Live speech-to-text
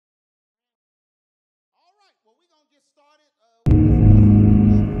started.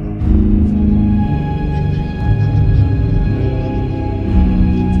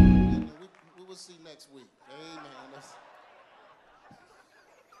 We will see next week. Amen.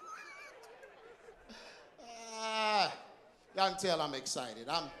 Y'all can tell I'm excited.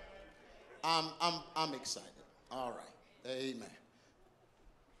 I'm excited. All right. Amen.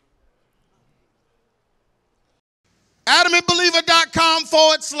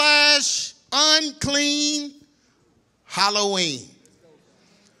 AdamandBeliever.com/unclean Halloween.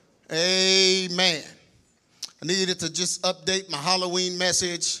 Amen. I needed to just update my Halloween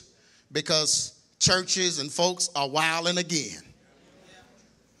message because churches and folks are wilding again.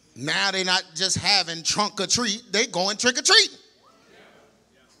 Now they're not just having trunk or treat, they going trick or treat.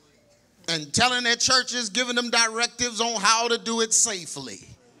 And telling their churches, giving them directives on how to do it safely.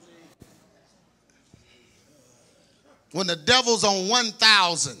 When the devil's on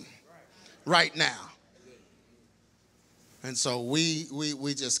 1,000 right now. And so we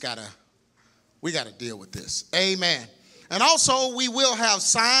just gotta deal with this. Amen. And also we will have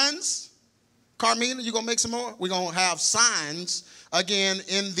signs. Carmina, you gonna make some more? We're gonna have signs again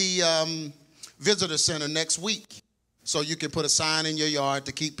in the visitor center next week. So you can put a sign in your yard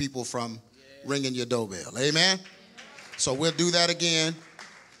to keep people from ringing your doorbell. Amen. So we'll do that again.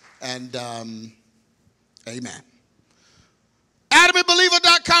 And amen.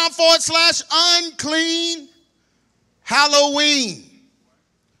 AdamandBeliever.com/unclean Halloween.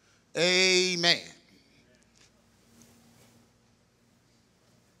 Amen.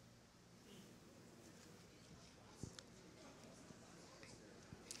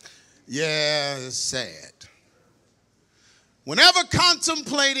 Yeah, it's sad. Whenever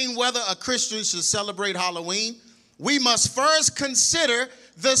contemplating whether a Christian should celebrate Halloween, we must first consider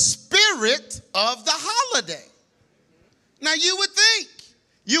the spirit of the holiday. Now, you would think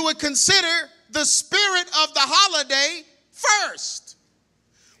you would consider the spirit of the holiday first.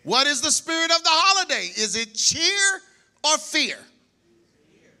 What is the spirit of the holiday? Is it cheer or fear?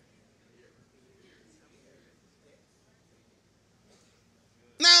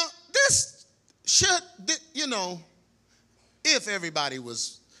 Now, this should, if everybody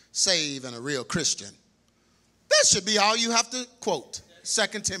was saved and a real Christian, that should be all you have to quote.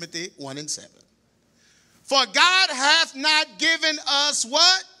 2 Timothy 1:7. For God hath not given us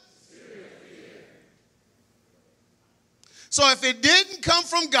what? So if it didn't come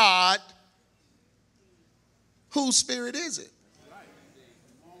from God, whose spirit is it?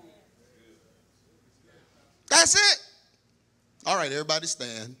 That's it. All right, everybody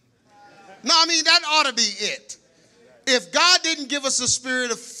stand. No, I mean, that ought to be it. If God didn't give us a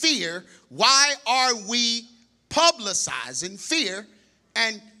spirit of fear, why are we publicizing fear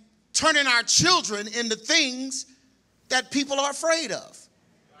and turning our children into things that people are afraid of?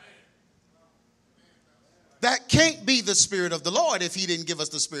 That can't be the spirit of the Lord if he didn't give us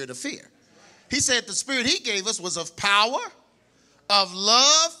the spirit of fear. He said the spirit he gave us was of power, of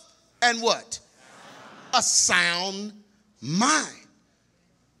love, and what? A sound mind.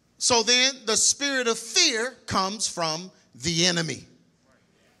 So then the spirit of fear comes from the enemy.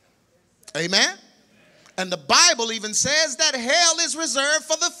 Amen? And the Bible even says that hell is reserved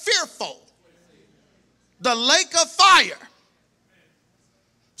for the fearful. The lake of fire.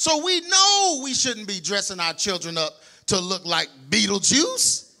 So we know we shouldn't be dressing our children up to look like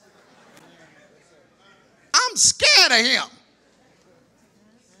Beetlejuice. I'm scared of him.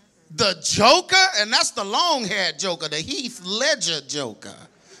 The Joker, and that's the long-haired Joker, the Heath Ledger Joker.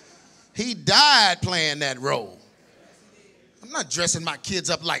 He died playing that role. I'm not dressing my kids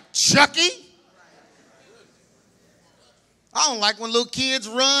up like Chucky. I don't like when little kids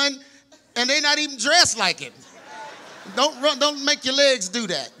run and they're not even dressed like it. Don't run, don't make your legs do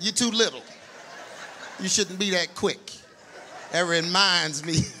that. You're too little. You shouldn't be that quick. That reminds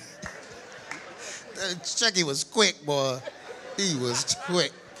me. Chucky was quick, boy. He was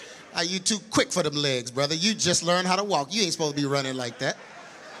quick. You too quick for them legs, brother. You just learned how to walk. You ain't supposed to be running like that.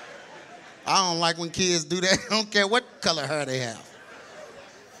 I don't like when kids do that. I don't care what color hair they have.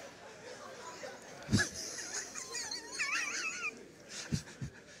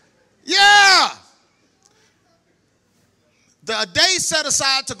 Yeah! The day set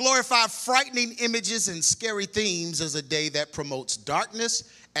aside to glorify frightening images and scary themes is a day that promotes darkness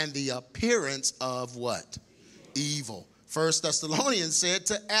and the appearance of what? Evil. 1 Thessalonians said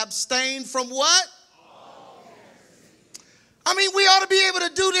to abstain from what? I mean, we ought to be able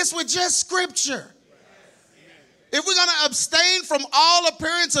to do this with just scripture. If we're going to abstain from all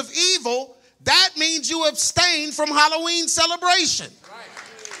appearance of evil, that means you abstain from Halloween celebration.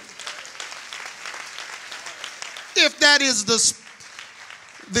 If that is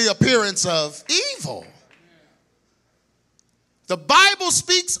the appearance of evil. The Bible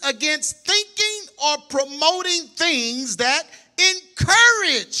speaks against thinking or promoting things that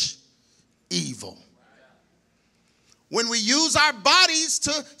encourage evil. When we use our bodies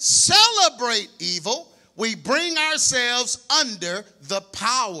to celebrate evil, we bring ourselves under the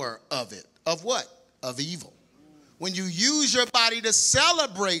power of it. Of what? Of evil. When you use your body to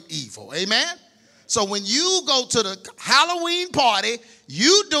celebrate evil. Amen? So when you go to the Halloween party,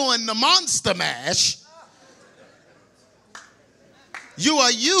 you doing the monster mash. You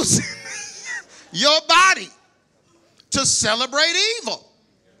are using your body to celebrate evil.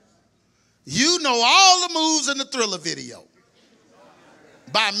 You know all the moves in the Thriller video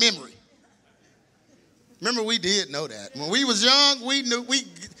by memory. Remember, we did know that. When we was young, we knew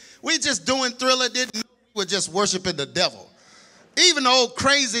we just doing Thriller, didn't know we were just worshiping the devil. Even the old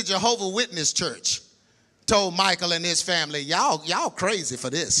crazy Jehovah Witness church told Michael and his family, y'all crazy for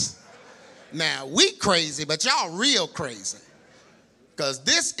this. Now, we crazy, but y'all real crazy. Because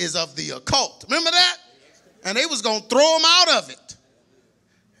this is of the occult. Remember that? And they was going to throw him out of it.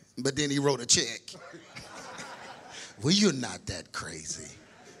 But then he wrote a check. Well, you're not that crazy.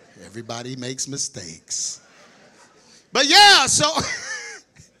 Everybody makes mistakes. But yeah,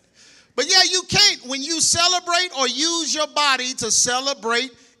 you can't. When you celebrate or use your body to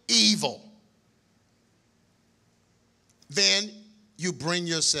celebrate evil, then you bring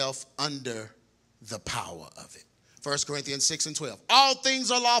yourself under the power of it. 1 Corinthians 6:12. All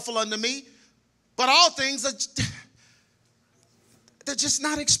things are lawful unto me, but all things they're just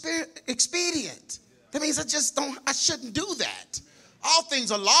not expedient. That means I shouldn't do that. All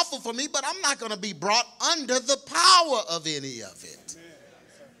things are lawful for me, but I'm not going to be brought under the power of any of it.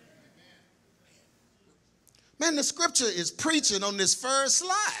 Man, the scripture is preaching on this first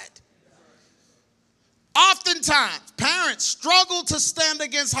slide. Oftentimes, parents struggle to stand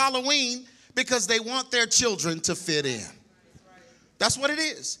against Halloween because they want their children to fit in. That's what it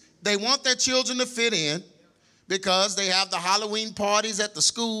is. They want their children to fit in because they have the Halloween parties at the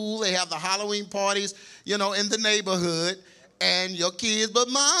school. They have the Halloween parties, in the neighborhood. And your kids, but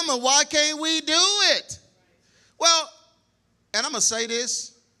mama, why can't we do it? Well, and I'm going to say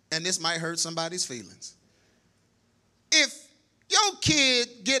this, and this might hurt somebody's feelings. If your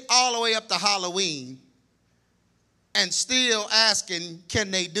kid get all the way up to Halloween and still asking,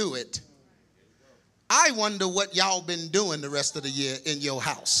 can they do it? I wonder what y'all been doing the rest of the year in your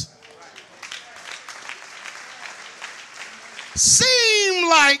house. Seem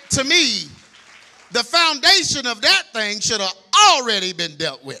like to me the foundation of that thing should have already been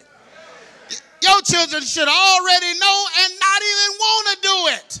dealt with. Your children should already know and not even want to do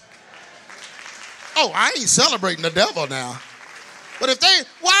it. Oh, I ain't celebrating the devil now. But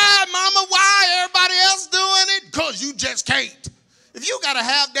why, mama, why everybody else doing it? Because you just can't. If you got to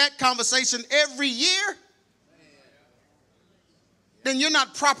have that conversation every year, then you're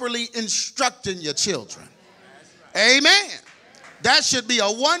not properly instructing your children. Amen. That should be a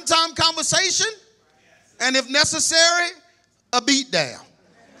one-time conversation, and if necessary, a beat down.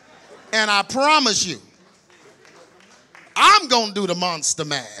 And I promise you, I'm going to do the monster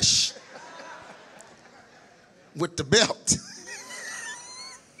mash with the belt.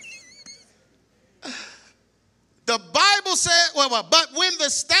 The Bible said, but when the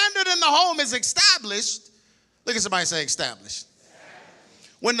standard in the home is established, look at somebody say established.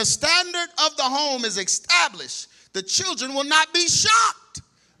 When the standard of the home is established, the children will not be shocked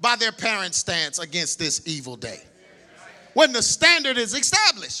by their parents' stance against this evil day. When the standard is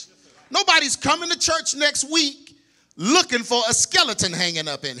established, nobody's coming to church next week looking for a skeleton hanging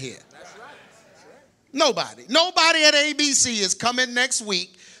up in here. Nobody at ABC is coming next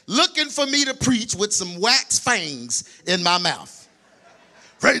week looking for me to preach with some wax fangs in my mouth.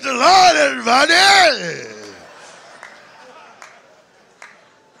 Praise the Lord, everybody.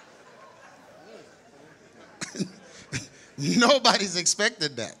 Nobody's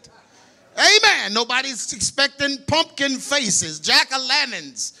expecting that. Amen. Nobody's expecting pumpkin faces,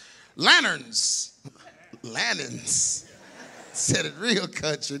 jack-o'-lanterns, lanterns. Said it real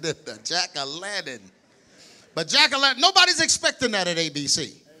country, didn't I? Jack-o'-lantern. But jack-o'-lantern, nobody's expecting that at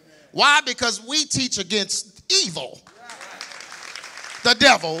ABC. Why? Because we teach against evil. The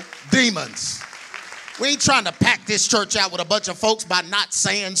devil, demons. We ain't trying to pack this church out with a bunch of folks by not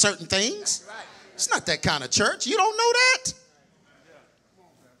saying certain things. It's not that kind of church. You don't know that?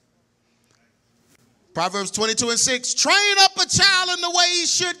 Proverbs 22:6. Train up a child in the way he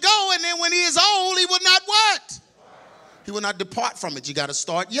should go, and then when he is old, he will not what? He will not depart from it. You got to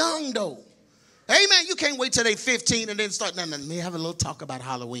start young, though. Amen. You can't wait till they're 15 and then start, no, let me have a little talk about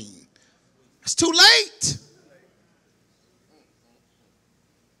Halloween. It's too late.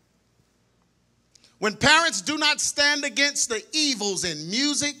 When parents do not stand against the evils in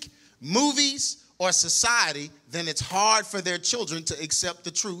music, movies, or society, then it's hard for their children to accept the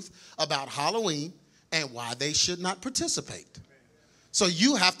truth about Halloween and why they should not participate. So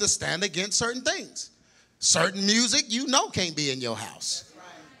you have to stand against certain things. Certain music you know can't be in your house.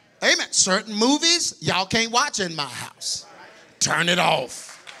 Amen. Certain movies y'all can't watch in my house. Turn it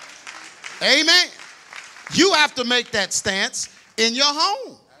off. Amen. You have to make that stance in your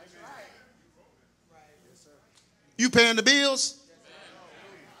home. You paying the bills?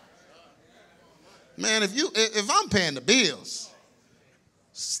 Man, if I'm paying the bills,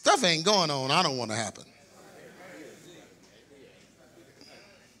 stuff ain't going on I don't want to happen.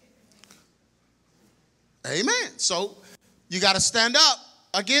 Amen. So you got to stand up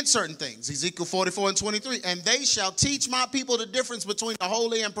against certain things. Ezekiel 44:23. And they shall teach my people the difference between the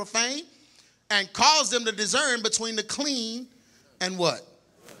holy and profane, and cause them to discern between the clean and what?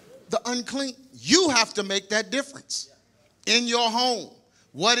 The unclean. You have to make that difference in your home.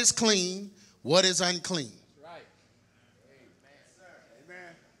 What is clean? What is unclean? Right.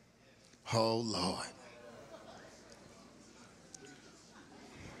 Amen. Oh, Lord.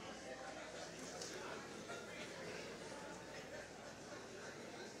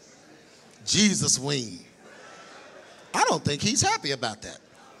 Jesus wing. I don't think he's happy about that.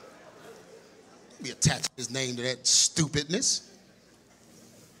 We attach his name to that stupidness.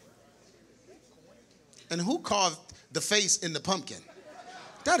 And who carved the face in the pumpkin?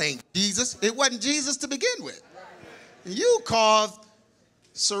 That ain't Jesus. It wasn't Jesus to begin with. You carved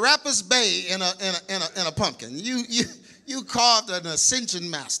Serapis Bey in a pumpkin. You carved an ascension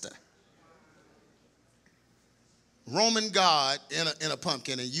master, Roman god in a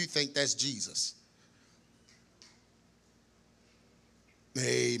pumpkin, and you think that's Jesus.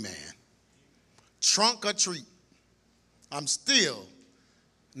 Amen. Trunk or treat. I'm still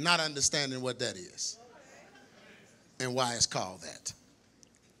not understanding what that is and why it's called that.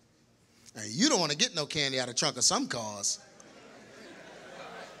 And you don't want to get no candy out of the trunk of some cars.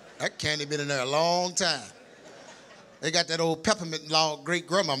 That candy been in there a long time. They got that old peppermint log great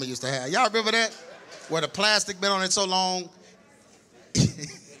grandmama used to have. Y'all remember that? Where the plastic been on it so long,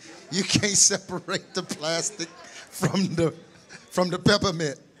 you can't separate the plastic from the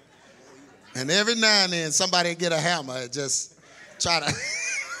peppermint. And every now and then somebody get a hammer and just try to.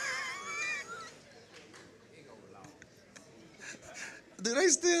 Do they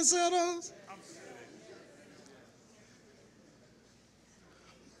still sell those?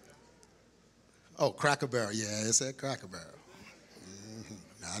 Oh, Cracker Barrel. Yeah, it's at Cracker Barrel.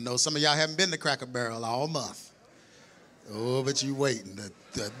 I know some of y'all haven't been to Cracker Barrel all month. Oh, but you waiting.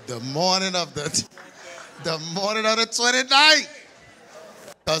 The morning of the 29th.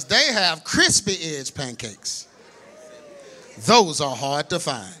 Because they have crispy edge pancakes. Those are hard to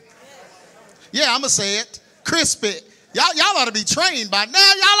find. Yeah, I'm going to say it. Crispy. Y'all ought to be trained by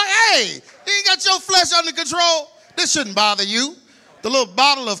now. Y'all like, hey, you ain't got your flesh under control. This shouldn't bother you. The little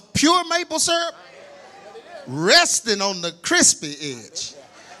bottle of pure maple syrup resting on the crispy edge.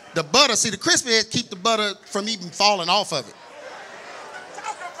 The butter, see, the crispy edge keep the butter from even falling off of it.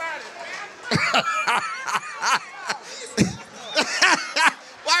 Talk about it, man.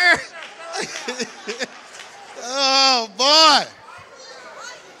 Why? Oh, boy.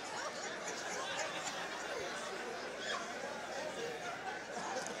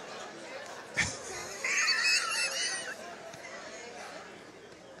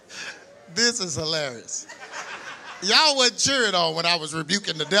 This is hilarious. Y'all wasn't cheering on when I was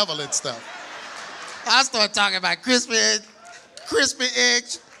rebuking the devil and stuff. I started talking about crispy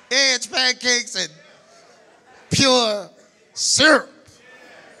edge pancakes and pure syrup.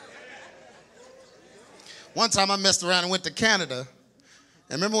 One time I messed around and went to Canada.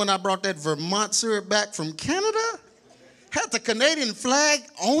 And remember when I brought that Vermont syrup back from Canada? Had the Canadian flag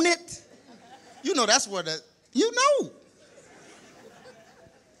on it. You know that's where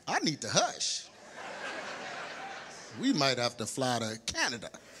I need to hush. We might have to fly to Canada.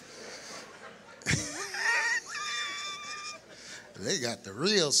 They got the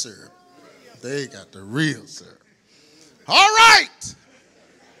real syrup. They got the real syrup. All right.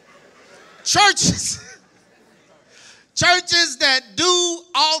 Churches that do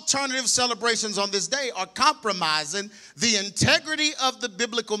alternative celebrations on this day are compromising the integrity of the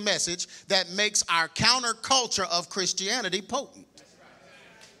biblical message that makes our counterculture of Christianity potent.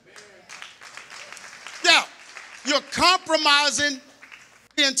 Yeah. You're compromising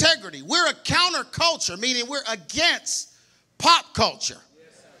the integrity. We're a counterculture, meaning we're against pop culture.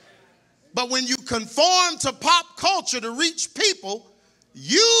 But when you conform to pop culture to reach people,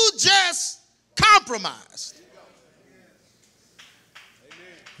 you just compromised.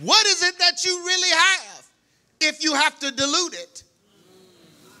 What is it that you really have if you have to dilute it?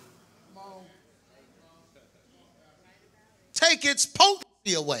 Take its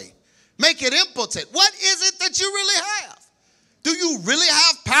potency away. Make it impotent. What is it that you really have? Do you really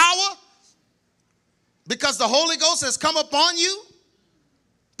have power because the Holy Ghost has come upon you?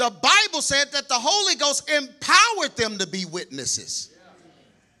 The Bible said that the Holy Ghost empowered them to be witnesses.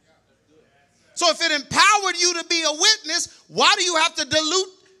 So if it empowered you to be a witness, why do you have to dilute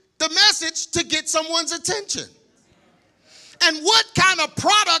the message to get someone's attention? And what kind of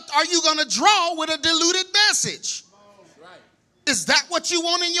product are you going to draw with a diluted message? Is that what you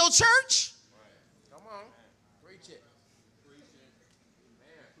want in your church? Come on. Preach it.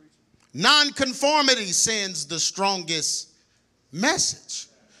 Nonconformity sends the strongest message.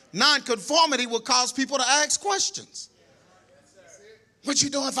 Nonconformity will cause people to ask questions. What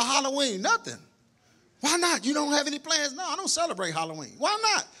you doing for Halloween? Nothing. Why not? You don't have any plans? No, I don't celebrate Halloween. Why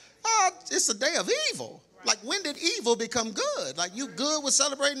not? It's a day of evil. Like, when did evil become good? Like, you good with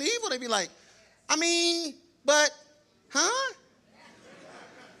celebrating evil? They be like, huh?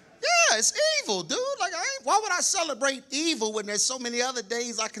 Yeah, it's evil, dude. Like, why would I celebrate evil when there's so many other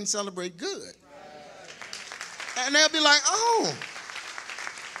days I can celebrate good? And they'll be like, oh,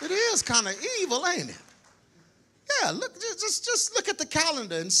 it is kind of evil, ain't it? Yeah, look, just look at the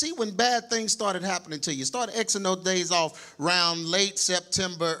calendar and see when bad things started happening to you. Start Xing those days off around late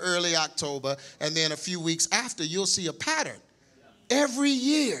September, early October, and then a few weeks after, you'll see a pattern. Every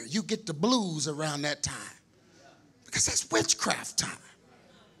year, you get the blues around that time because that's witchcraft time.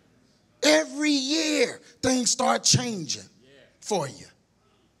 Every year, things start changing for you.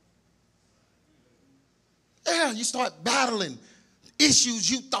 Yeah, you start battling issues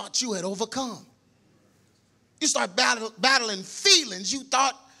you thought you had overcome. You start battling feelings you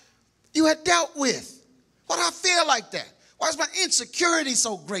thought you had dealt with. Why do I feel like that? Why is my insecurity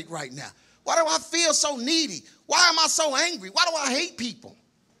so great right now? Why do I feel so needy? Why am I so angry? Why do I hate people?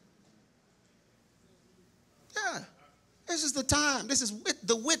 Yeah, this is the time. This is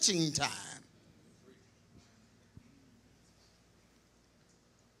the witching time.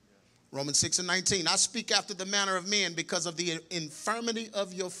 Romans 6:19, I speak after the manner of men because of the infirmity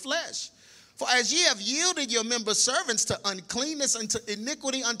of your flesh. For as ye have yielded your members servants to uncleanness and to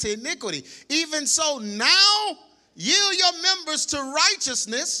iniquity unto iniquity, even so now yield your members to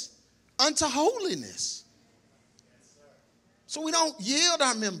righteousness unto holiness. So we don't yield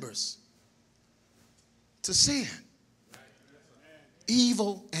our members to sin,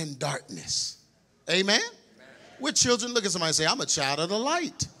 evil, and darkness. Amen? We're children. Look at somebody and say, I'm a child of the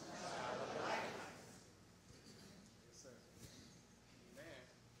light.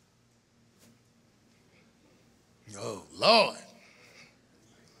 Oh, Lord.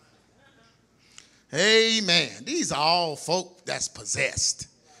 Amen. These are all folk that's possessed.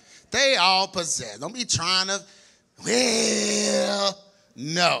 They all possessed. Don't be trying to,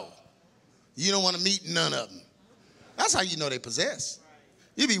 no. You don't want to meet none of them. That's how you know they possess.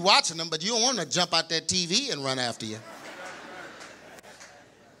 You be watching them, but you don't want them to jump out that TV and run after you.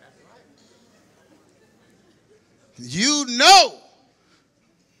 You know.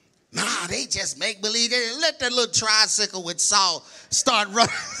 Nah, they just make believe. They let that little tricycle with Saul start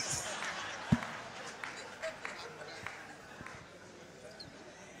running.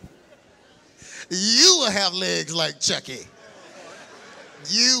 You will have legs like Chucky.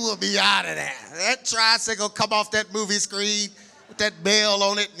 You will be out of there. That tricycle come off that movie screen with that bell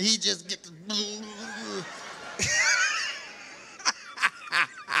on it, and he just get the...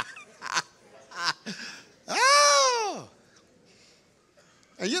 Oh.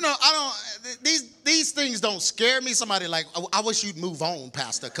 And you know, these things don't scare me. Somebody like, I wish you'd move on,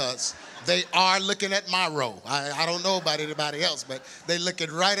 Pastor, because they are looking at my row. I don't know about anybody else, but they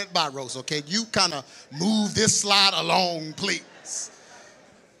looking right at my row. So can you kind of move this slide along, please?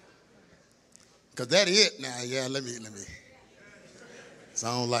 Because that it now. Yeah, let me. So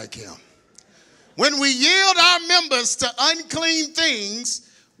I don't like him. When we yield our members to unclean things,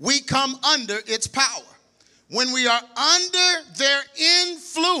 we come under its power. When we are under their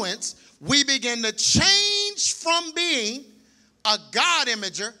influence, we begin to change from being a God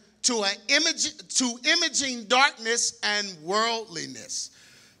imager to imaging darkness and worldliness.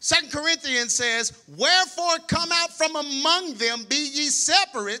 2 Corinthians says, wherefore come out from among them, be ye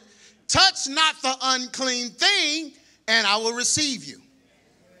separate, touch not the unclean thing, and I will receive you.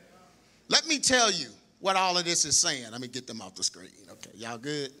 Let me tell you what all of this is saying. Let me get them off the screen. Okay, y'all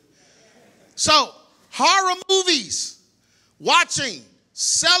good? So, horror movies, watching,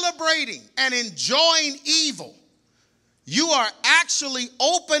 celebrating, and enjoying evil, you are actually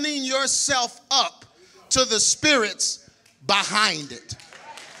opening yourself up to the spirits behind it.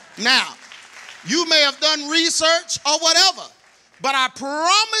 Now, you may have done research or whatever, but I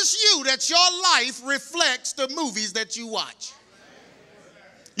promise you that your life reflects the movies that you watch.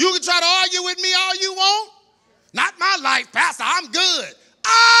 You can try to argue with me all you want. Not my life, Pastor. I'm good.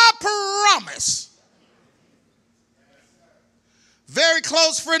 I promise. Very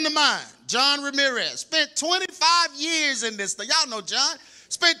close friend of mine, John Ramirez, spent 25 years in this stuff. Y'all know John.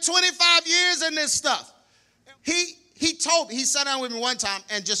 Spent 25 years in this stuff. He sat down with me one time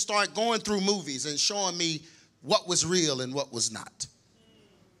and just started going through movies and showing me what was real and what was not.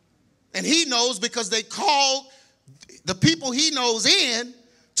 And he knows because they called the people he knows in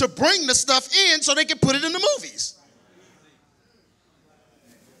to bring the stuff in so they can put it in the movies.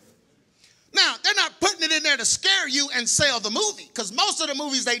 Now, they're not putting it in there to scare you and sell the movie, because most of the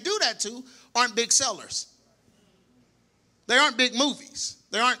movies they do that to aren't big sellers. They aren't big movies.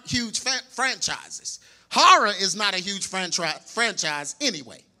 They aren't huge franchises. Horror is not a huge franchise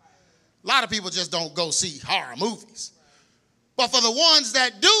anyway. A lot of people just don't go see horror movies. But for the ones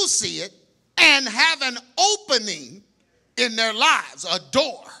that do see it and have an opening in their lives, a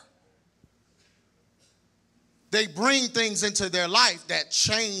door, they bring things into their life that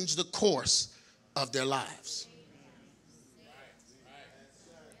change the course of their lives.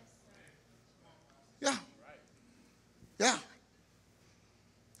 Yeah. Yeah.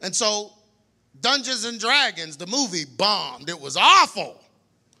 And so Dungeons and Dragons, the movie, bombed. It was awful.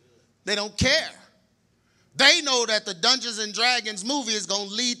 They don't care. They know that the Dungeons and Dragons movie is going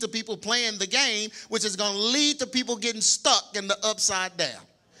to lead to people playing the game, which is going to lead to people getting stuck in the upside down.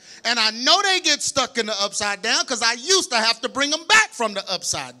 And I know they get stuck in the upside down because I used to have to bring them back from the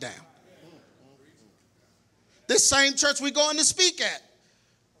upside down. This same church we going to speak at,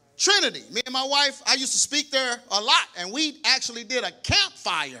 Trinity. Me and my wife, I used to speak there a lot, and we actually did a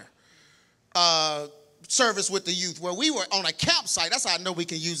campfire service with the youth where we were on a campsite. That's how I know we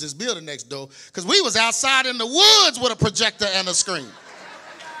can use this building next door, because we was outside in the woods with a projector and a screen.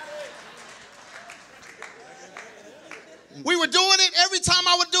 We were doing it. Every time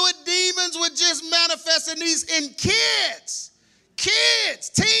I would do it, demons would just manifest in kids,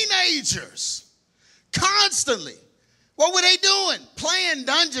 teenagers, constantly. What were they doing? Playing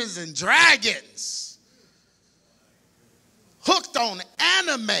Dungeons and Dragons. Hooked on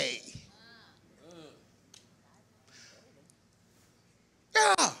anime.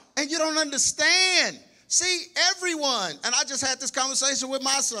 Yeah, and you don't understand. See, everyone, and I just had this conversation with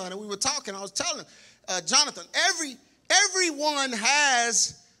my son, and we were talking. I was telling Jonathan, everyone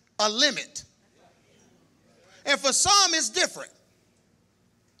has a limit. And for some, it's different.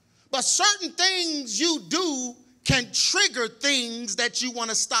 But certain things you do can trigger things that you want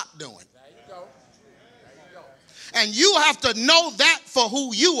to stop doing. There you go. And you have to know that for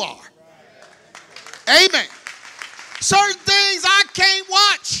who you are. Amen. Certain things I can't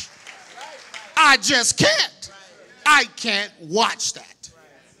watch. I just can't. I can't watch that.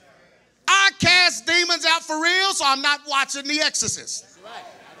 I cast demons out for real, so I'm not watching The Exorcist.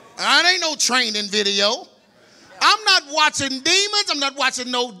 That ain't no training video. I'm not watching demons. I'm not watching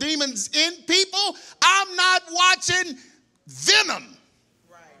no demons in people. I'm not watching Venom.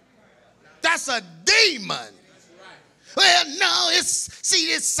 That's a demon. Well, no, it's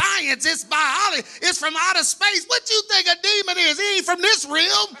science, it's biology, it's from outer space. What you think a demon is? He ain't from this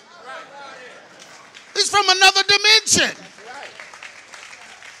realm. He's from another dimension.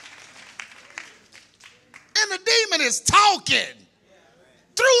 And the demon is talking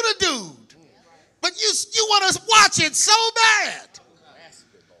through the dude. But you want to watch it so bad.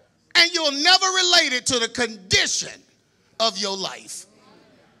 And you'll never relate it to the condition of your life.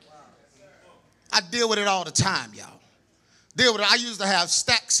 I deal with it all the time, y'all. I used to have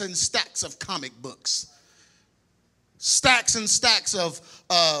stacks and stacks of comic books. Stacks and stacks of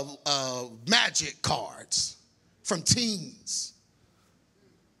magic cards from teens.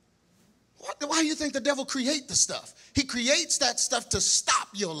 Why do you think the devil creates the stuff? He creates that stuff to stop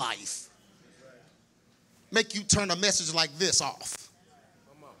your life. Make you turn a message like this off.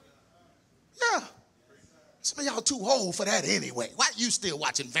 Yeah. Some of y'all too old for that anyway. Why are you still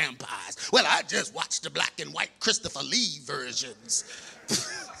watching vampires? Well, I just watched the black and white Christopher Lee versions.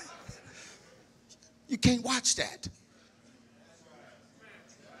 You can't watch that.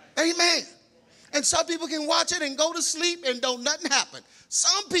 Amen. And some people can watch it and go to sleep and don't nothing happen.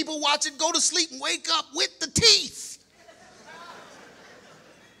 Some people watch it, go to sleep, and wake up with the teeth.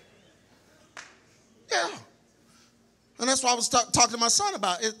 Yeah. And that's why I was talking to my son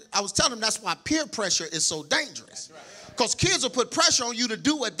about it. I was telling him that's why peer pressure is so dangerous. Because kids will put pressure on you to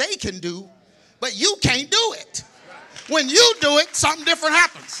do what they can do, but you can't do it. When you do it, something different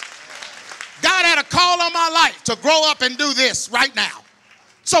happens. God had a call on my life to grow up and do this right now.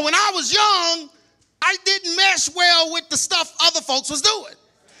 So when I was young, I didn't mesh well with the stuff other folks was doing.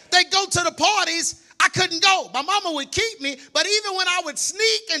 They go to the parties, I couldn't go. My mama would keep me, but even when I would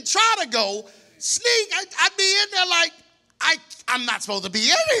sneak and try to go, I'd be in there like, I'm not supposed to be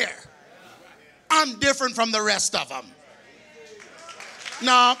in here. I'm different from the rest of them.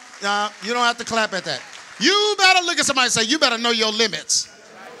 No, you don't have to clap at that. You better look at somebody and say, you better know your limits.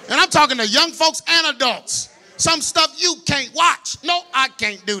 And I'm talking to young folks and adults. Some stuff you can't watch. No, I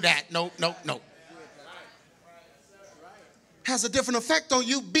can't do that. No. Has a different effect on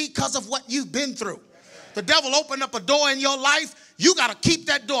you because of what you've been through. The devil opened up a door in your life. You got to keep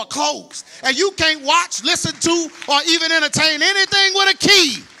that door closed. And you can't watch, listen to, or even entertain anything with a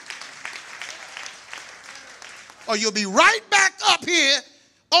key. Or you'll be right back up here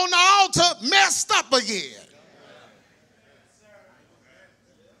on the altar messed up again.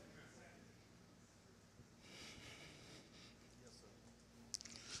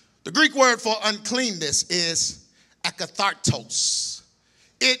 The Greek word for uncleanness is akathartos.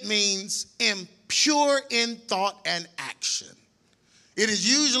 It means impure in thought and action. It is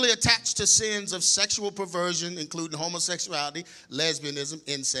usually attached to sins of sexual perversion, including homosexuality, lesbianism,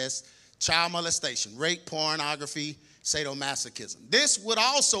 incest, child molestation, rape, pornography, sadomasochism. This would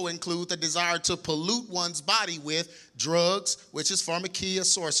also include the desire to pollute one's body with drugs, which is pharmakia,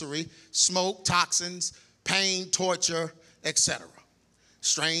 sorcery, smoke, toxins, pain, torture, etc.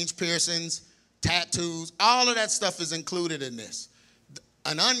 Strange piercings, tattoos, all of that stuff is included in this.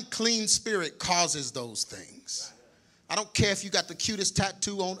 An unclean spirit causes those things. I don't care if you got the cutest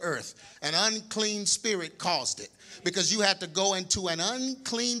tattoo on earth. An unclean spirit caused it because you had to go into an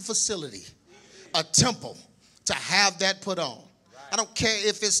unclean facility, a temple, to have that put on. I don't care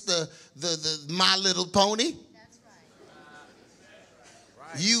if it's the My Little Pony.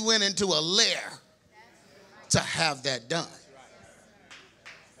 You went into a lair to have that done.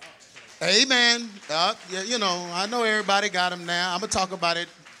 Amen. You know, I know everybody got them now. I'm going to talk about it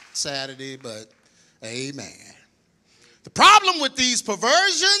Saturday, but amen. The problem with these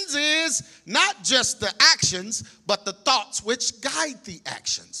perversions is not just the actions, but the thoughts which guide the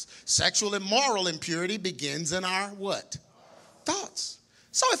actions. Sexual and moral impurity begins in our what? Thoughts.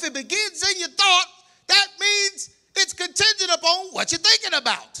 So if it begins in your thought, that means it's contingent upon what you're thinking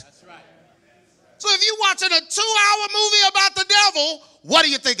about. That's right. So if you're watching a 2-hour movie about the devil, what are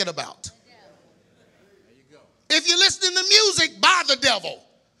you thinking about? There you go. If you're listening to music by the devil,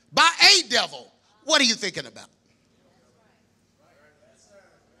 by a devil, what are you thinking about?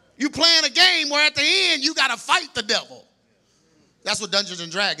 You playing a game where at the end you got to fight the devil. That's what Dungeons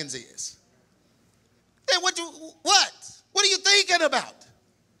and Dragons is. And what are you thinking about?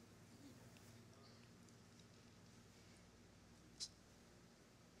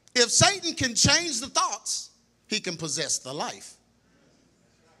 If Satan can change the thoughts, he can possess the life.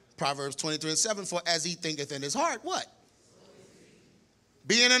 Proverbs 23:7, for as he thinketh in his heart, what?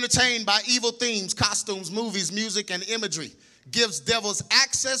 Being entertained by evil themes, costumes, movies, music, and imagery gives devils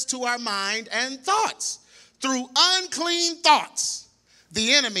access to our mind and thoughts. Through unclean thoughts,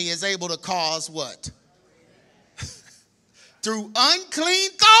 the enemy is able to cause what? Through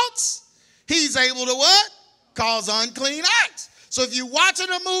unclean thoughts, he's able to what? Cause unclean acts. So if you're watching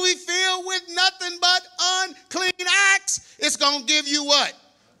a movie filled with nothing but unclean acts, it's going to give you what?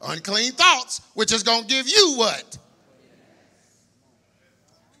 Unclean thoughts, which is going to give you what?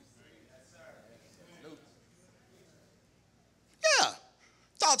 Yeah.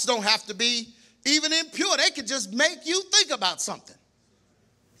 Thoughts don't have to be even impure. They could just make you think about something.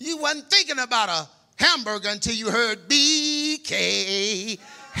 You wasn't thinking about a hamburger until you heard BK,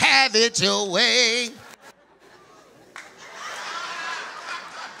 have it your way.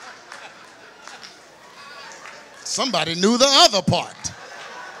 Somebody knew the other part.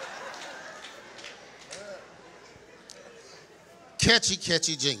 Catchy,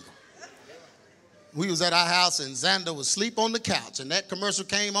 catchy jingle. We was at our house and Xander was asleep on the couch and that commercial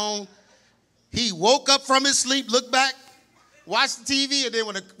came on. He woke up from his sleep, looked back, watched the TV, and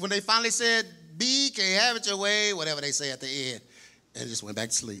then when they finally said, B, can't have it your way, whatever they say at the end, and just went back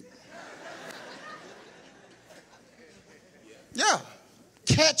to sleep. Yeah,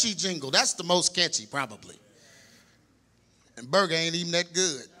 catchy jingle. That's the most catchy, probably. And burger ain't even that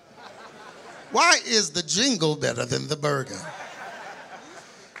good. Why is the jingle better than the burger?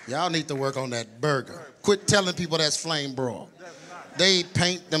 Y'all need to work on that burger. Quit telling people that's flame broil. They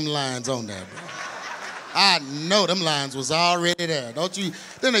paint them lines on there, bro. I know them lines was already there. Don't you?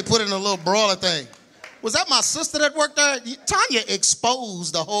 Then they put in a little broiler thing. Was that my sister that worked there? Tanya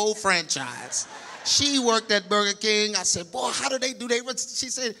exposed the whole franchise. She worked at Burger King. I said, boy, how do they do that? She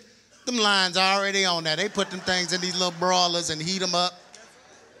said, them lines are already on there. They put them things in these little broilers and heat them up.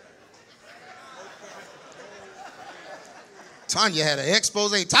 Tanya had an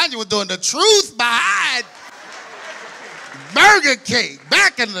expose. Tanya was doing the truth behind Burger King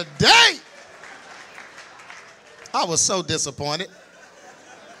back in the day. I was so disappointed.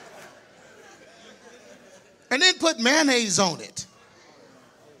 And then put mayonnaise on it.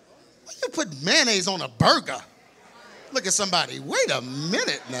 Why you put mayonnaise on a burger? Look at somebody. Wait a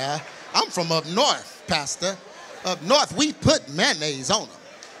minute now. I'm from up north, Pastor. Up north, we put mayonnaise on them.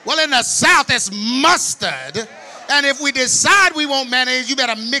 Well, in the South, it's mustard. And if we decide we want mayonnaise, you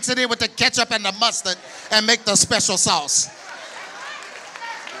better mix it in with the ketchup and the mustard and make the special sauce.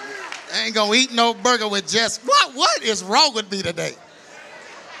 I ain't gonna eat no burger with just, what is wrong with me today?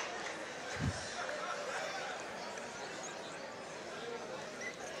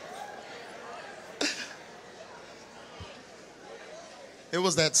 It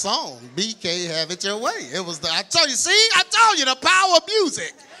was that song, BK, Have It Your Way. It was I told you, the power of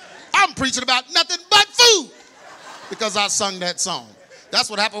music. I'm preaching about nothing but food because I sung that song. That's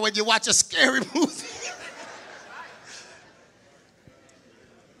what happened when you watch a scary movie.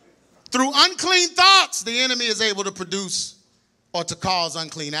 Through unclean thoughts, the enemy is able to produce or to cause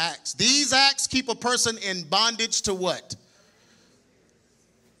unclean acts. These acts keep a person in bondage to what?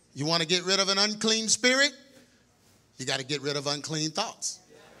 You want to get rid of an unclean spirit? You got to get rid of unclean thoughts.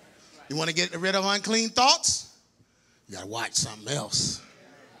 You want to get rid of unclean thoughts? You got to watch something else.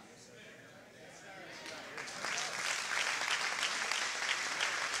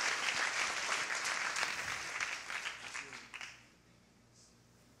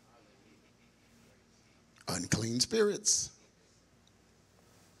 Unclean spirits.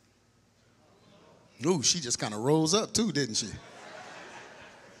 Ooh, she just kind of rose up too, didn't she?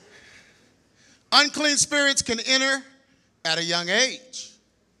 Unclean spirits can enter at a young age.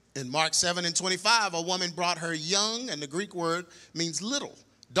 In Mark 7:25, a woman brought her young, and the Greek word means little,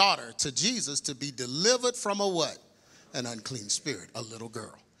 daughter to Jesus to be delivered from a what? An unclean spirit, a little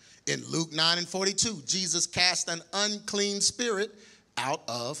girl. In Luke 9:42, Jesus cast an unclean spirit out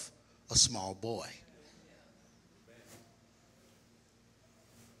of a small boy.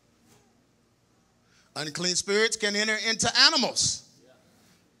 Unclean spirits can enter into animals.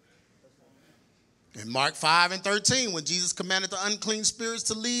 In Mark 5:13, when Jesus commanded the unclean spirits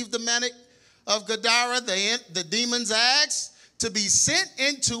to leave the man of Gadara, the demons asked to be sent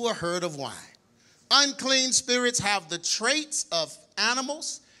into a herd of wine. Unclean spirits have the traits of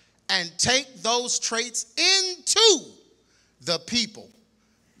animals and take those traits into the people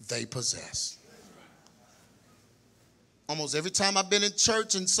they possess. Almost every time I've been in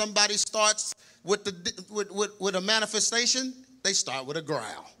church and somebody starts with a manifestation, they start with a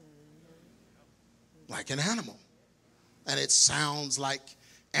growl. Like an animal. And it sounds like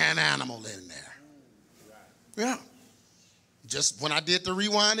an animal in there. Yeah. Just when I did the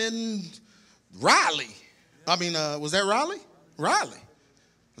rewind in Raleigh. Was that Raleigh? Raleigh.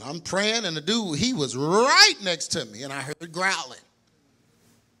 I'm praying and the dude, he was right next to me and I heard growling.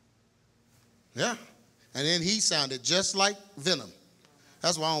 Yeah. And then he sounded just like Venom.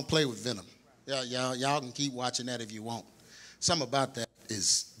 That's why I don't play with Venom. Yeah, y'all can keep watching that if you want. Something about that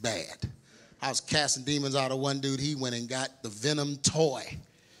is bad. I was casting demons out of one dude. He went and got the Venom toy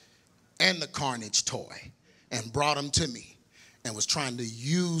and the Carnage toy and brought them to me and was trying to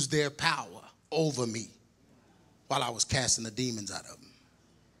use their power over me while I was casting the demons out of them.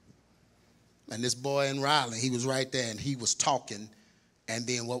 And this boy in Raleigh, he was right there and he was talking, and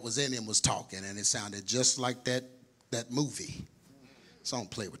then what was in him was talking, and it sounded just like that movie. So don't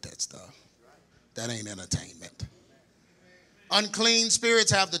play with that stuff. That ain't entertainment. Unclean spirits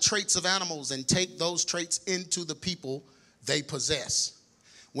have the traits of animals and take those traits into the people they possess.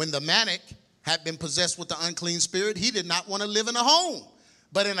 When the manic had been possessed with the unclean spirit, he did not want to live in a home,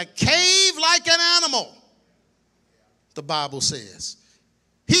 but in a cave like an animal, the Bible says.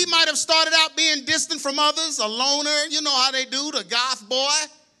 He might have started out being distant from others, a loner, you know how they do, the goth boy,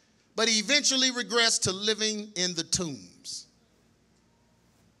 but he eventually regressed to living in the tombs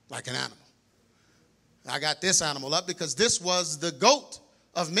like an animal. I got this animal up because this was the goat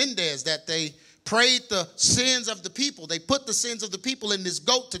of Mendes that they prayed the sins of the people. They put the sins of the people in this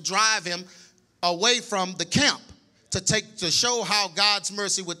goat to drive him away from the camp, to show how God's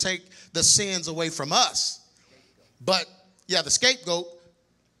mercy would take the sins away from us. But, the scapegoat.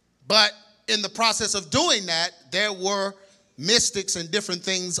 But in the process of doing that, there were mystics and different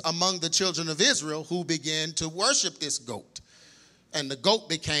things among the children of Israel who began to worship this goat. And the goat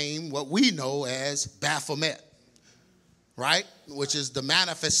became what we know as Baphomet, right? Which is the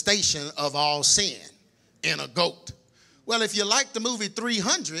manifestation of all sin in a goat. Well, if you like the movie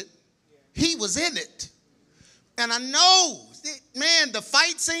 300, he was in it. And I know, man, the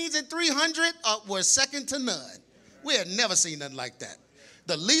fight scenes in 300 were second to none. We had never seen nothing like that.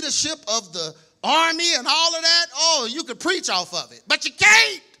 The leadership of the army and all of that, oh, you could preach off of it. But you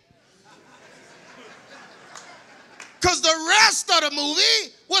can't. Because the rest of the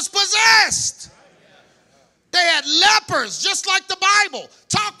movie was possessed. They had lepers, just like the Bible,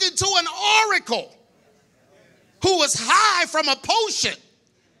 talking to an oracle who was high from a potion.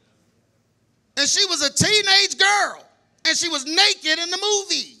 And she was a teenage girl. And she was naked in the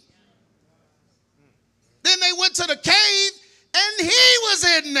movie. Then they went to the cave, and he was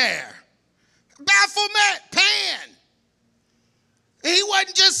in there. Baphomet, Pan. And he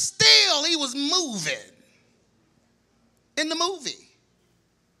wasn't just still, he was moving in the movie.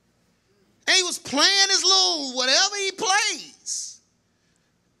 And he was playing his little whatever he plays.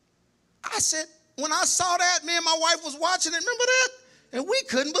 I said, when I saw that, me and my wife was watching it, remember that? And we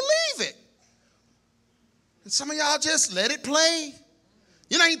couldn't believe it. And some of y'all just let it play.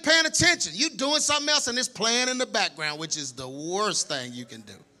 You ain't paying attention. You doing something else and it's playing in the background, which is the worst thing you can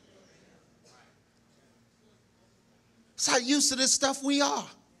do. That's how used to this stuff we are.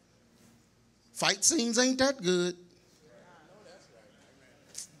 Fight scenes ain't that good.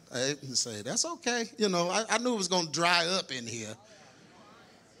 I say, that's okay. You know, I knew it was going to dry up in here.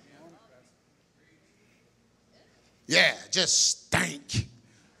 Yeah, just stank.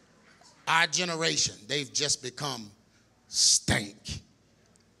 Our generation, they've just become stank.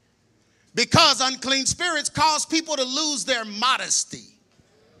 Because unclean spirits cause people to lose their modesty.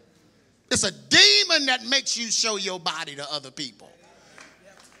 It's a demon that makes you show your body to other people.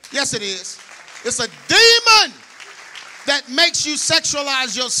 Yes, it is. It's a demon that makes you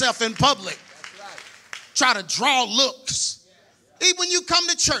sexualize yourself in public. Try to draw looks. Even when you come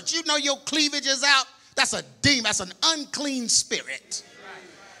to church, you know your cleavage is out. That's a demon. That's an unclean spirit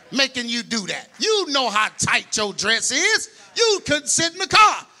making you do that. You know how tight your dress is. You couldn't sit in the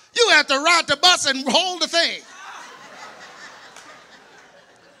car. You have to ride the bus and hold the thing.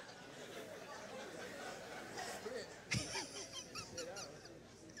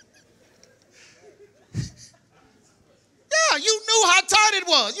 Yeah, you knew how tight it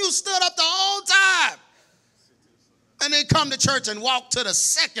was. You stood up the whole time. And then come to church and walk to the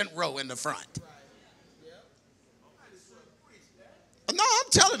second row in the front. No,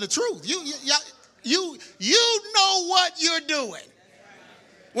 I'm telling the truth. You know what you're doing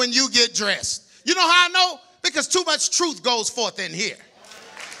when you get dressed. You know how I know? Because too much truth goes forth in here.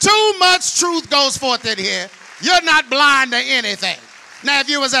 Too much truth goes forth in here. You're not blind to anything. Now, if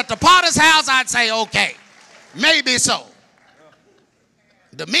you was at the potter's house, I'd say, okay, maybe so.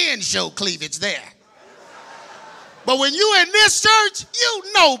 The men show cleavage there. But when you in this church,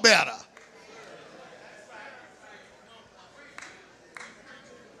 you know better.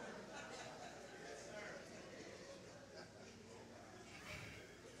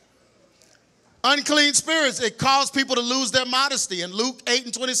 Unclean spirits, it caused people to lose their modesty. In Luke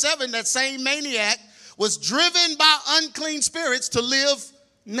 8:27, that same maniac was driven by unclean spirits to live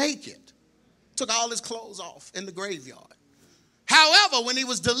naked. Took all his clothes off in the graveyard. However, when he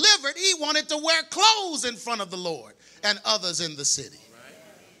was delivered, he wanted to wear clothes in front of the Lord and others in the city.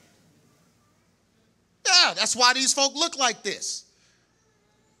 Yeah, that's why these folk look like this.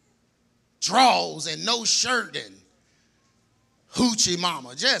 Drawers and no shirt and hoochie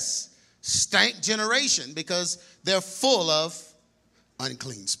mama. Just stank generation because they're full of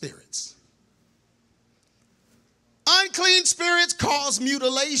unclean spirits. Unclean spirits cause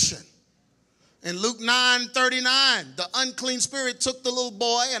mutilation. In Luke 9:39, the unclean spirit took the little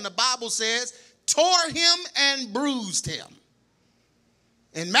boy, and the Bible says, tore him and bruised him.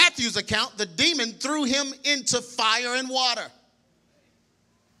 In Matthew's account, the demon threw him into fire and water,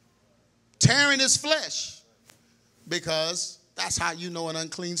 tearing his flesh, because that's how you know an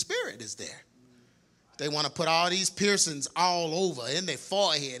unclean spirit is there. They want to put all these piercings all over, in their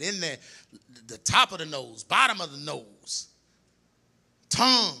forehead, in the top of the nose, bottom of the nose,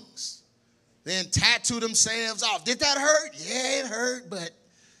 tongues. Then tattoo themselves off. Did that hurt? Yeah, it hurt, but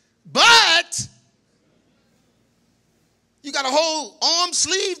you got a whole arm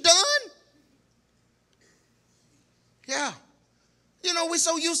sleeve done? Yeah. You know, we're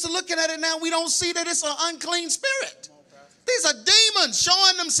so used to looking at it now, we don't see that it's an unclean spirit. These are demons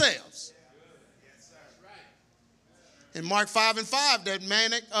showing themselves. In Mark 5:5, that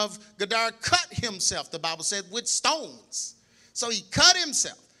man of Gadara cut himself, the Bible said, with stones. So he cut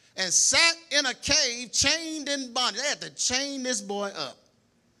himself and sat in a cave, chained in bondage. They had to chain this boy up.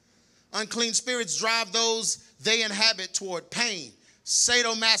 Unclean spirits drive those they inhabit toward pain,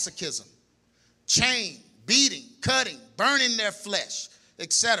 sadomasochism, chain, beating, cutting, burning their flesh,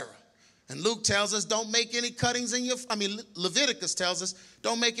 etc. And Luke tells us, don't make any cuttings in your, Leviticus tells us,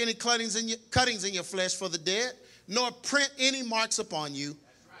 don't make any cuttings in your flesh for the dead, nor print any marks upon you.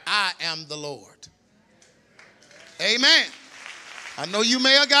 I am the Lord. Amen. I know you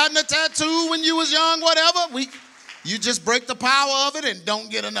may have gotten a tattoo when you was young, whatever. You just break the power of it and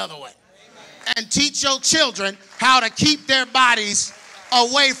don't get another one. And teach your children how to keep their bodies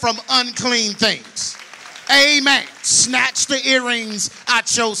away from unclean things. Amen. Snatch the earrings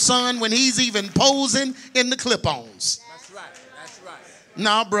out your son when he's even posing in the clip-ons. That's right. That's right.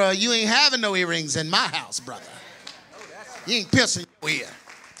 No, bro, you ain't having no earrings in my house, brother. You ain't piercing your ear.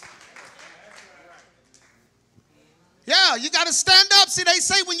 Yeah, you got to stand up. See, they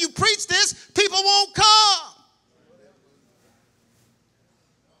say when you preach this, people won't come.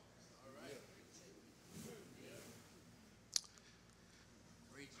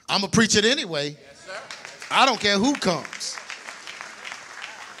 I'm going to preach it anyway. Yes, sir. I don't care who comes.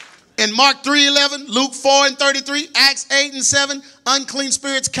 In Mark 3:11, Luke 4:33, Acts 8:7, unclean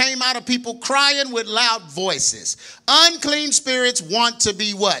spirits came out of people crying with loud voices. Unclean spirits want to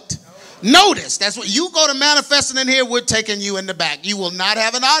be what? Notice. That's what you go to manifesting in here. We're taking you in the back. You will not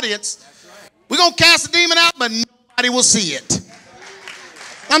have an audience. We're going to cast the demon out, but nobody will see it.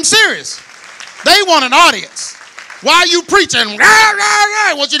 I'm serious. They want an audience. Why are you preaching?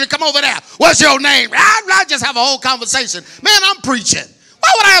 I want you to come over there. What's your name? Just have a whole conversation. Man, I'm preaching. Why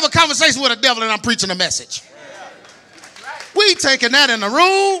would I have a conversation with a devil and I'm preaching a message? We taking that in the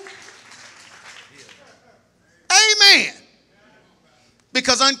room. Amen.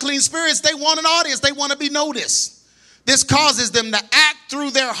 Because unclean spirits, they want an audience. They want to be noticed. This causes them to act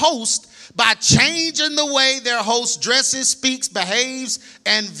through their host by changing the way their host dresses, speaks, behaves,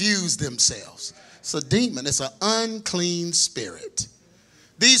 and views themselves. It's a demon. It's an unclean spirit.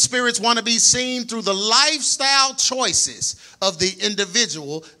 These spirits want to be seen through the lifestyle choices of the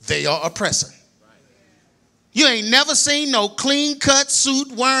individual they are oppressing. You ain't never seen no clean-cut,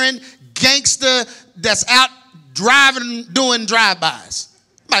 suit-wearing gangster that's out driving, doing drive-bys.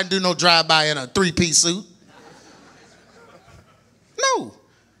 Might do no drive-by in a three-piece suit. No.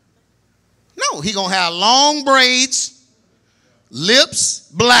 No, he gonna have long braids, lips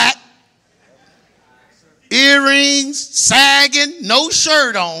black, earrings sagging, no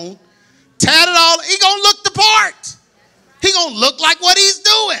shirt on, tatted all. He gonna look the part. He gonna look like what he's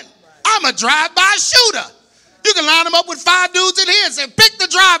doing. I'm a drive-by shooter. You can line him up with 5 dudes in here and say, pick the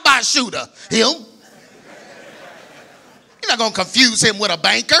drive-by shooter. Him. You're not gonna confuse him with a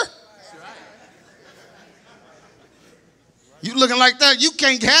banker. You looking like that, you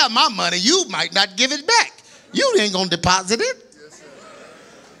can't have my money. You might not give it back. You ain't gonna deposit it.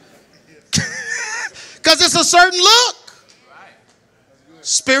 Because it's a certain look.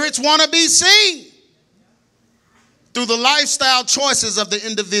 Spirits want to be seen through the lifestyle choices of the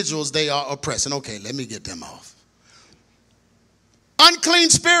individuals they are oppressing. Okay, let me get them off. Unclean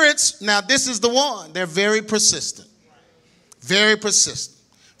spirits, now this is the one. They're very persistent. Very persistent.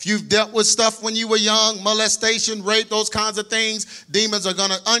 If you've dealt with stuff when you were young, molestation, rape, those kinds of things,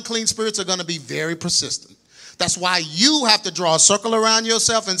 unclean spirits are going to be very persistent. That's why you have to draw a circle around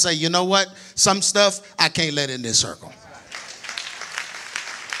yourself and say, you know what? Some stuff I can't let in this circle.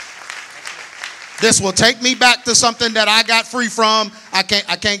 This will take me back to something that I got free from. I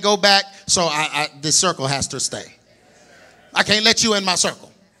can't go back, so this circle has to stay. I can't let you in my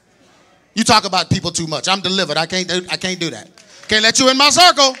circle. You talk about people too much. I'm delivered. I can't do that. Can't let you in my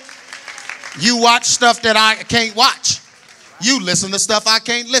circle. You watch stuff that I can't watch. You listen to stuff I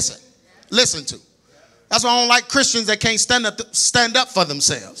can't listen to. That's why I don't like Christians that can't stand up for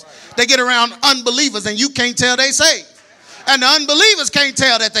themselves. They get around unbelievers and you can't tell they saved. And the unbelievers can't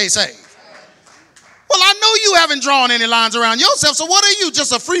tell that they saved. Well, I know you haven't drawn any lines around yourself, so what are you,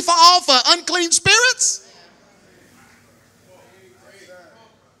 just a free-for-all for unclean spirits?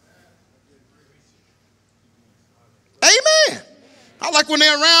 Amen. I like when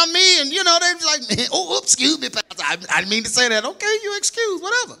they're around me and, they're like, oh, excuse me, Pastor. I didn't mean to say that. Okay, you excuse,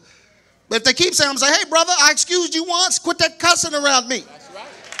 whatever. But if they keep saying, I'm saying, hey, brother, I excused you once. Quit that cussing around me. That's right.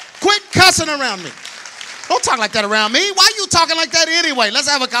 Quit cussing around me. Don't talk like that around me. Why are you talking like that anyway? Let's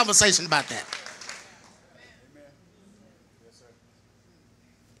have a conversation about that.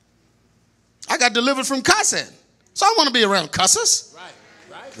 I got delivered from cussing. So I want to be around cussers.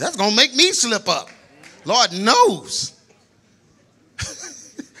 Right. That's going to make me slip up. Lord knows.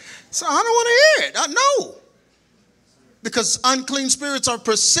 So I don't want to hear it. I know. Because unclean spirits are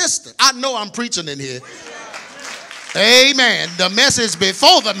persistent. I know I'm preaching in here. Amen. The message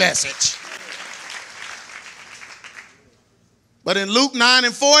before the message. But in Luke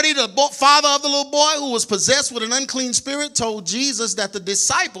 9:40, the father of the little boy who was possessed with an unclean spirit told Jesus that the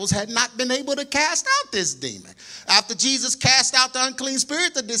disciples had not been able to cast out this demon. After Jesus cast out the unclean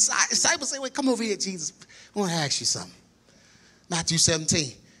spirit, the disciples say, wait, come over here, Jesus. I want to ask you something. Matthew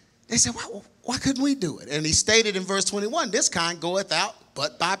 17. They said, why couldn't we do it? And he stated in verse 21, this kind goeth out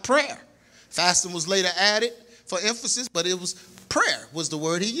but by prayer. Fasting was later added for emphasis, but it was prayer was the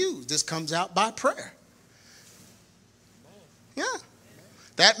word he used. This comes out by prayer. Yeah.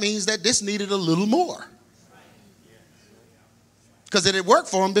 That means that this needed a little more. Because it had worked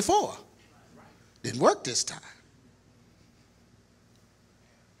for him before. Didn't work this time.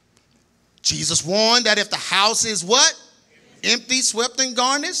 Jesus warned that if the house is what? Empty, swept, and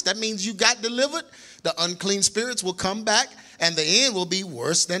garnished. That means you got delivered. The unclean spirits will come back, and the end will be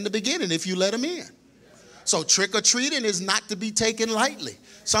worse than the beginning if you let them in. So trick-or-treating is not to be taken lightly.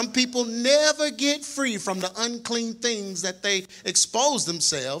 Some people never get free from the unclean things that they expose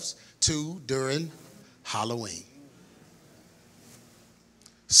themselves to during Halloween.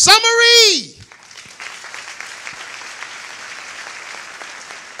 Summary.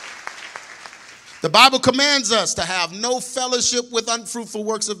 The Bible commands us to have no fellowship with unfruitful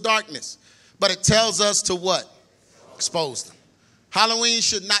works of darkness, but it tells us to what? Expose them. Halloween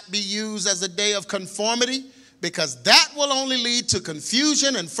should not be used as a day of conformity, because that will only lead to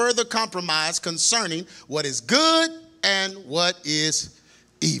confusion and further compromise concerning what is good and what is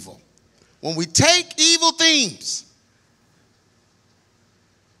evil. When we take evil themes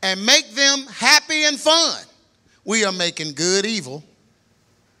and make them happy and fun, we are making good evil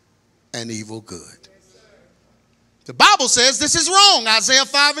and evil good. The Bible says this is wrong. Isaiah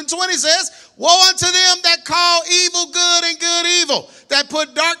 5:20 says, woe unto them that call evil good and good evil, that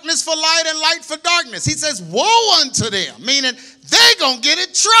put darkness for light and light for darkness. He says, woe unto them, meaning they're going to get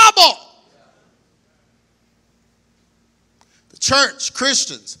in trouble. The church,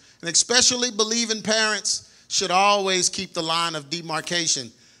 Christians, and especially believing parents should always keep the line of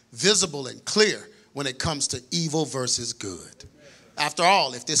demarcation visible and clear when it comes to evil versus good. After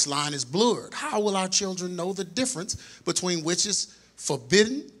all, if this line is blurred, how will our children know the difference between which is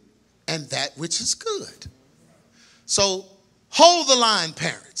forbidden and that which is good? So hold the line,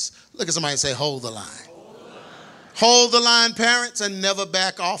 parents. Look at somebody and say, hold the line. Hold the line, parents, and never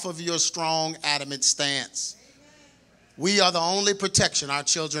back off of your strong, adamant stance. We are the only protection our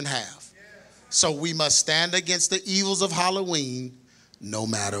children have. So we must stand against the evils of Halloween no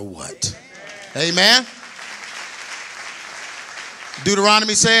matter what. Amen.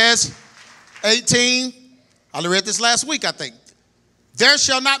 Deuteronomy says, 18, I read this last week, I think. There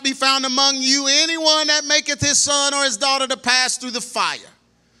shall not be found among you anyone that maketh his son or his daughter to pass through the fire,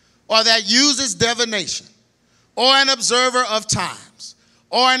 or that uses divination, or an observer of times,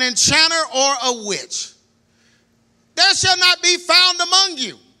 or an enchanter or a witch. There shall not be found among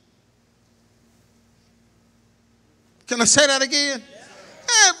you. Can I say that again?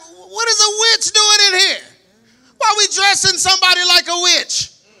 Hey, what is a witch doing in here? Why are we dressing somebody like a witch?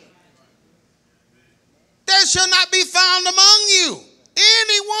 There shall not be found among you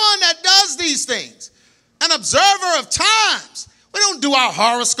anyone that does these things. An observer of times. We don't do our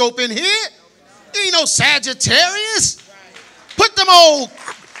horoscope in here. You ain't no Sagittarius. Put them old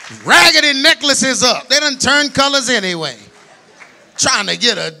raggedy necklaces up. They done turn colors anyway. Trying to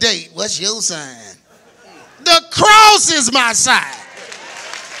get a date. What's your sign? The cross is my sign.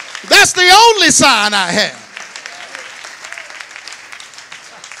 That's the only sign I have.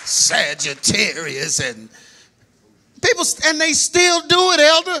 Sagittarius and people, and they still do it,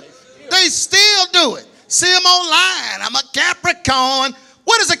 elder. They still do it. See them online. I'm a Capricorn.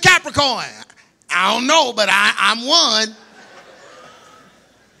 What is a Capricorn? I don't know, but I'm one.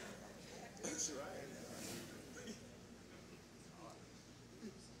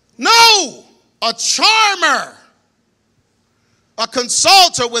 No, a charmer, a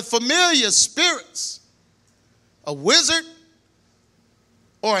consulter with familiar spirits, a wizard,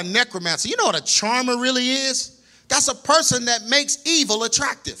 or a necromancer. You know what a charmer really is? That's a person that makes evil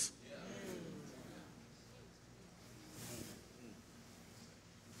attractive.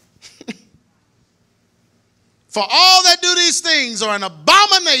 For all that do these things are an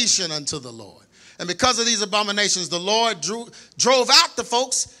abomination unto the Lord. And because of these abominations, the Lord drove out the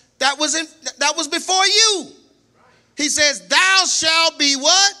folks that was before you. He says, thou shalt be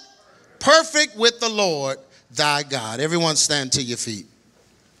what? Perfect with the Lord thy God. Everyone stand to your feet.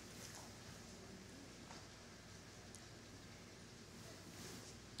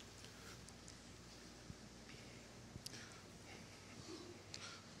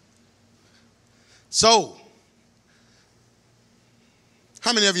 So,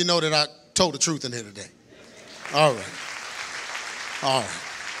 how many of you know that I told the truth in here today? All right. All right.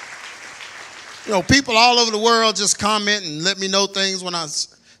 You know, people all over the world just comment and let me know things when I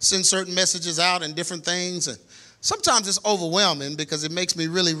send certain messages out and different things. And sometimes it's overwhelming because it makes me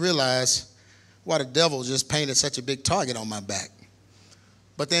really realize why the devil just painted such a big target on my back.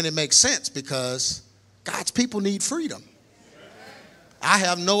 But then it makes sense because God's people need freedom. I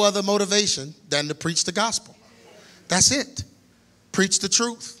have no other motivation than to preach the gospel. That's it. Preach the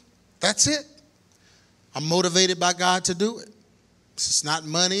truth. That's it. I'm motivated by God to do it. It's not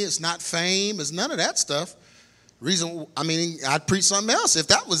money. It's not fame. It's none of that stuff. I'd preach something else if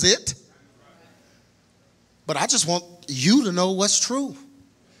that was it. But I just want you to know what's true.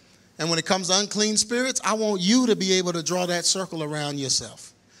 And when it comes to unclean spirits, I want you to be able to draw that circle around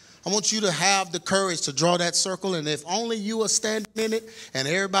yourself. I want you to have the courage to draw that circle. And if only you are standing in it and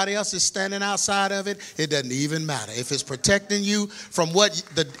everybody else is standing outside of it, it doesn't even matter. If it's protecting you from what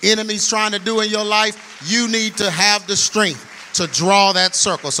the enemy's trying to do in your life, you need to have the strength to draw that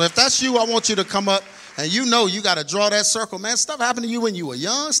circle. So if that's you, I want you to come up and you got to draw that circle. Man, stuff happened to you when you were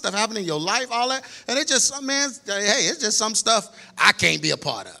young, stuff happened in your life, all that. And it's just some stuff I can't be a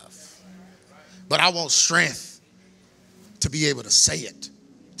part of. But I want strength to be able to say it.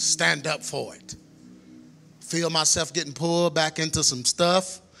 Stand up for it. Feel myself getting pulled back into some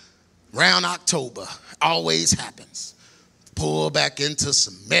stuff. Around October, always happens. Pull back into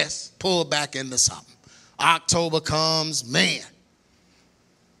some mess. Pull back into something. October comes, man.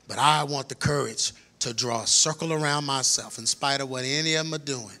 But I want the courage to draw a circle around myself in spite of what any of them are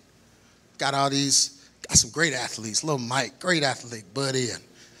doing. Got some great athletes. Little Mike, great athlete. Buddy and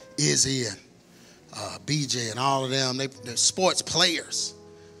Izzy and BJ and all of them. They're sports players.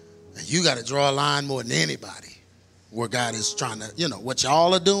 And you got to draw a line more than anybody where God is trying to, what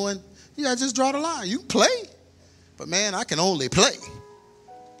y'all are doing. You got to just draw the line. You play. But, man, I can only play.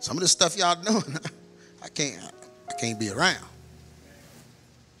 Some of the stuff y'all doing, I can't be around.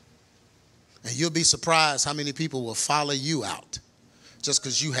 And you'll be surprised how many people will follow you out just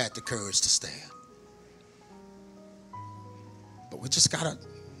because you had the courage to stand. But we just got to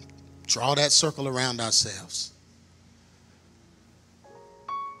draw that circle around ourselves.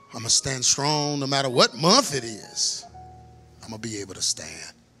 I'm going to stand strong no matter what month it is. I'm going to be able to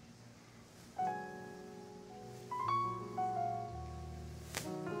stand.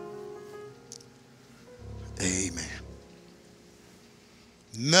 Amen.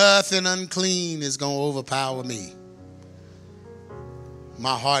 Nothing unclean is going to overpower me.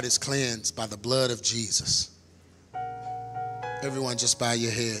 My heart is cleansed by the blood of Jesus. Everyone just bow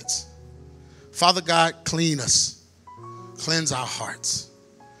your heads. Father God, clean us. Cleanse our hearts.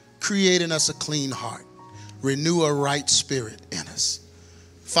 Create in us a clean heart. Renew a right spirit in us.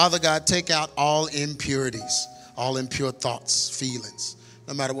 Father God, take out all impurities, all impure thoughts, feelings.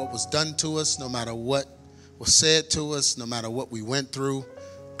 No matter what was done to us, no matter what was said to us, no matter what we went through,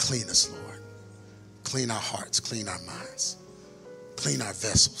 clean us, Lord. Clean our hearts, clean our minds, clean our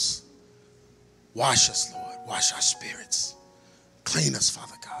vessels. Wash us, Lord. Wash our spirits. Clean us,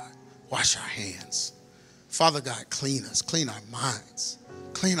 Father God. Wash our hands. Father God, clean us, clean our minds.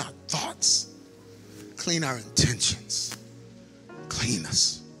 Clean our thoughts. Clean our intentions. Clean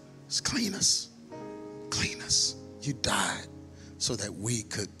us. Just clean us. Clean us. You died so that we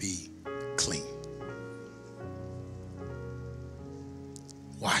could be clean.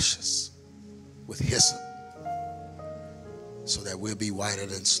 Wash us with hyssop so that we'll be whiter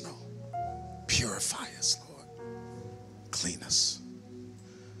than snow. Purify us, Lord. Clean us.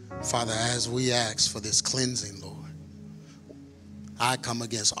 Father, as we ask for this cleansing, Lord, I come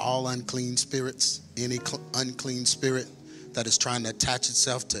against all unclean spirits, any unclean spirit that is trying to attach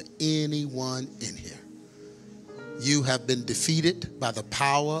itself to anyone in here. You have been defeated by the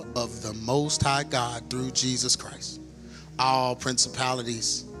power of the Most High God through Jesus Christ. All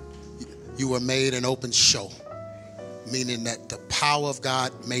principalities, you were made an open show, meaning that the power of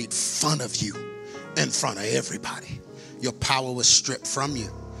God made fun of you in front of everybody. Your power was stripped from you.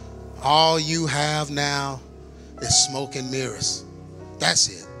 All you have now is smoke and mirrors. That's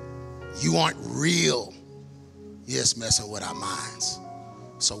it. You aren't real. You're just messing with our minds.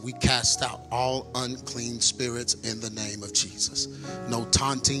 So we cast out all unclean spirits in the name of Jesus. No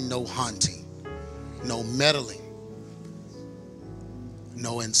taunting, no haunting, no meddling,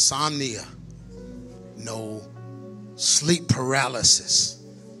 no insomnia, no sleep paralysis.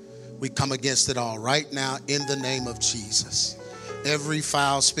 We come against it all right now in the name of Jesus. Every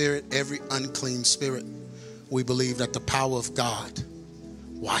foul spirit, every unclean spirit, we believe that the power of God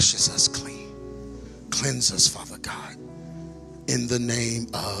washes us clean. Cleanse us, Father God, in the name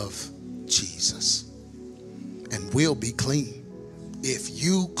of Jesus. And we'll be clean. If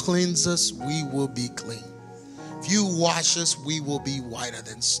you cleanse us, we will be clean. If you wash us, we will be whiter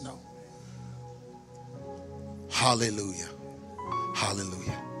than snow. Hallelujah.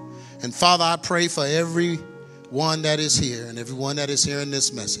 Hallelujah. And Father, I pray for everyone that is here and everyone that is hearing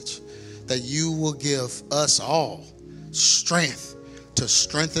this message, that you will give us all strength to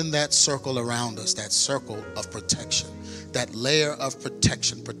strengthen that circle around us, that circle of protection, that layer of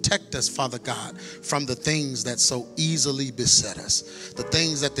protection. Protect us, Father God, from the things that so easily beset us, the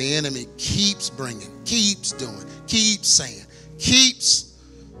things that the enemy keeps bringing, keeps doing, keeps saying, keeps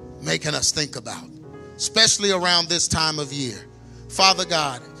making us think about, especially around this time of year. Father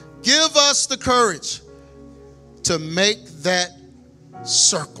God, give us the courage to make that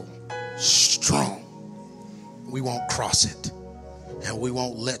circle strong. We won't cross it, and we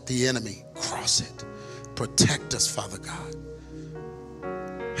won't let the enemy cross it. Protect us, Father God.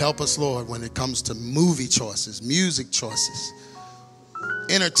 Help us, Lord, when it comes to movie choices, music choices,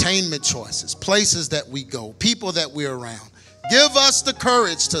 entertainment choices, places that we go, people that we're around. Give us the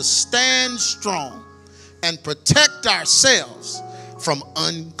courage to stand strong and protect ourselves from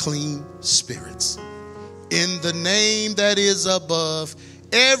unclean spirits. In the name that is above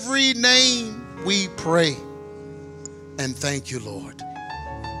every name, we pray and thank you, Lord.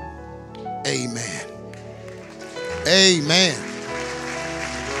 Amen. Amen.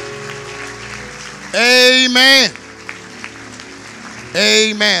 Amen.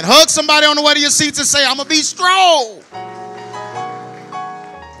 Amen. Hug somebody on the way to your seats and say, I'm going to be strong.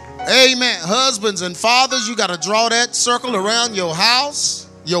 Amen. Husbands and fathers, you got to draw that circle around your house,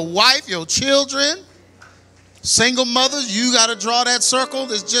 your wife, your children. Single mothers, you got to draw that circle.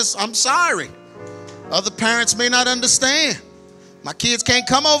 It's just, I'm sorry. Other parents may not understand. My kids can't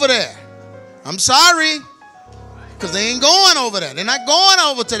come over there. I'm sorry. Because they ain't going over there. They're not going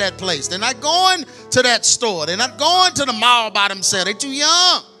over to that place. They're not going to that store. They're not going to the mall by themselves. They're too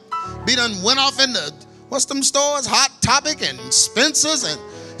young. Be done went off in the, what's them stores? Hot Topic and Spencer's and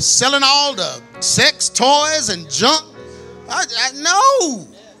selling all the sex toys and junk.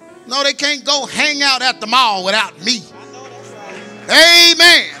 No, they can't go hang out at the mall without me.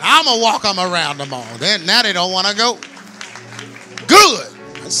 Amen. I'm going to walk them around the mall. Now they don't want to go. Good.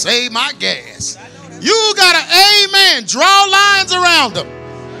 I save my gas. You got to, amen, draw lines around them.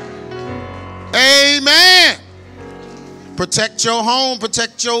 Amen. Protect your home.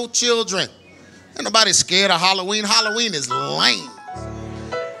 Protect your children. Ain't nobody scared of Halloween. Halloween is lame.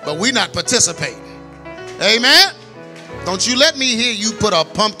 But we not participating. Amen. Don't you let me hear you put a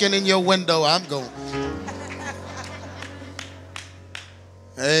pumpkin in your window. I'm going.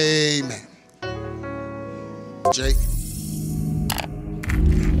 Amen. Jake.